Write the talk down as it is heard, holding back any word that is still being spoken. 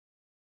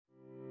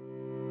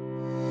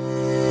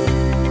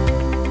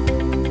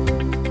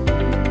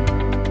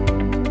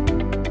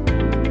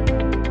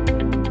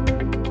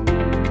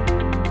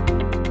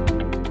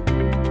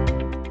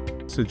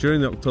So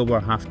during the October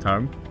half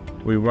term,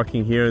 we're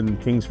working here in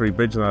Kingsbury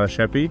Bridge on Isle of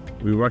Sheppey,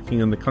 we're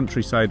working on the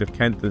countryside of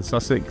Kent and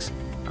Sussex,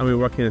 and we're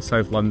working in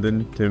South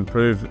London to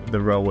improve the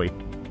railway.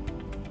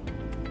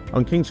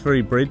 On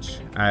Kingsbury Bridge,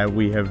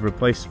 we have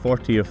replaced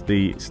 40 of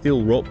the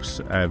steel ropes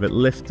that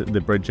lift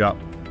the bridge up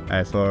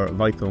for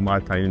vital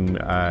maritime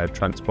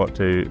transport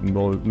to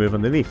move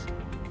underneath.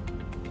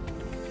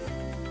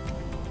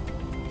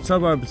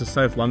 Suburbs of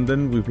South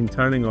London, we've been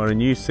turning on a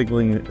new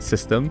signalling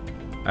system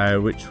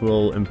which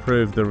will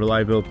improve the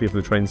reliability of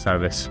the train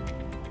service.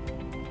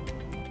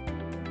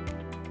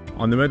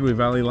 On the Medway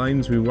Valley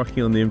lines, we're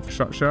working on the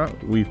infrastructure.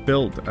 We've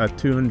built a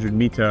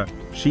 200-metre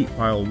sheet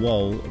pile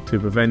wall to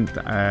prevent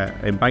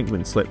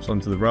embankment slips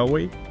onto the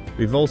railway.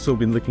 We've also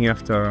been looking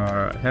after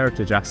our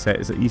heritage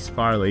assets at East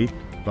Farley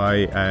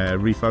by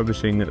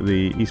refurbishing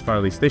the East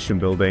Farley station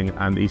building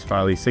and the East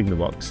Farley signal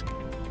box,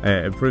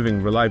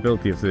 improving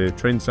reliability of the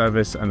train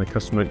service and the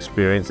customer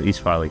experience at East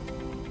Farley.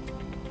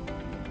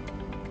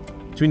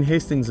 Between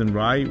Hastings and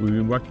Rye, we've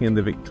been working in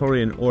the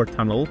Victorian-era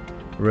tunnel,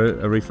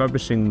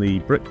 refurbishing the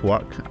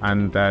brickwork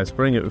and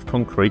spraying it with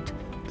concrete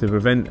to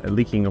prevent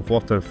leaking of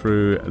water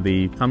through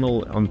the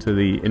tunnel onto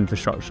the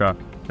infrastructure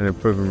and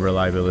improving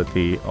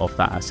reliability of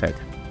that asset.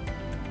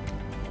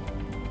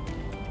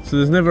 So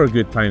there's never a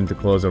good time to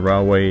close a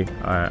railway,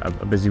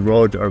 a busy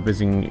road or a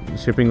busy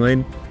shipping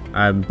lane,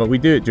 but we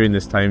do it during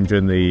this time,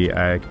 during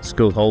the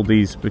school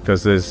holidays,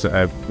 because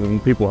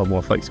people have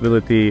more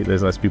flexibility,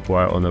 there's less people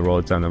out on the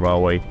roads and the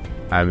railway,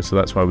 so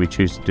that's why we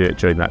choose to do it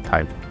during that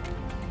time.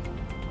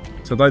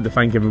 So I'd like to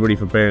thank everybody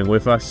for bearing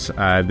with us.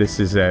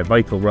 This is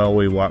vital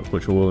railway work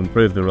which will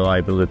improve the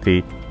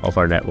reliability of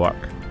our network.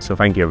 So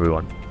thank you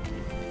everyone.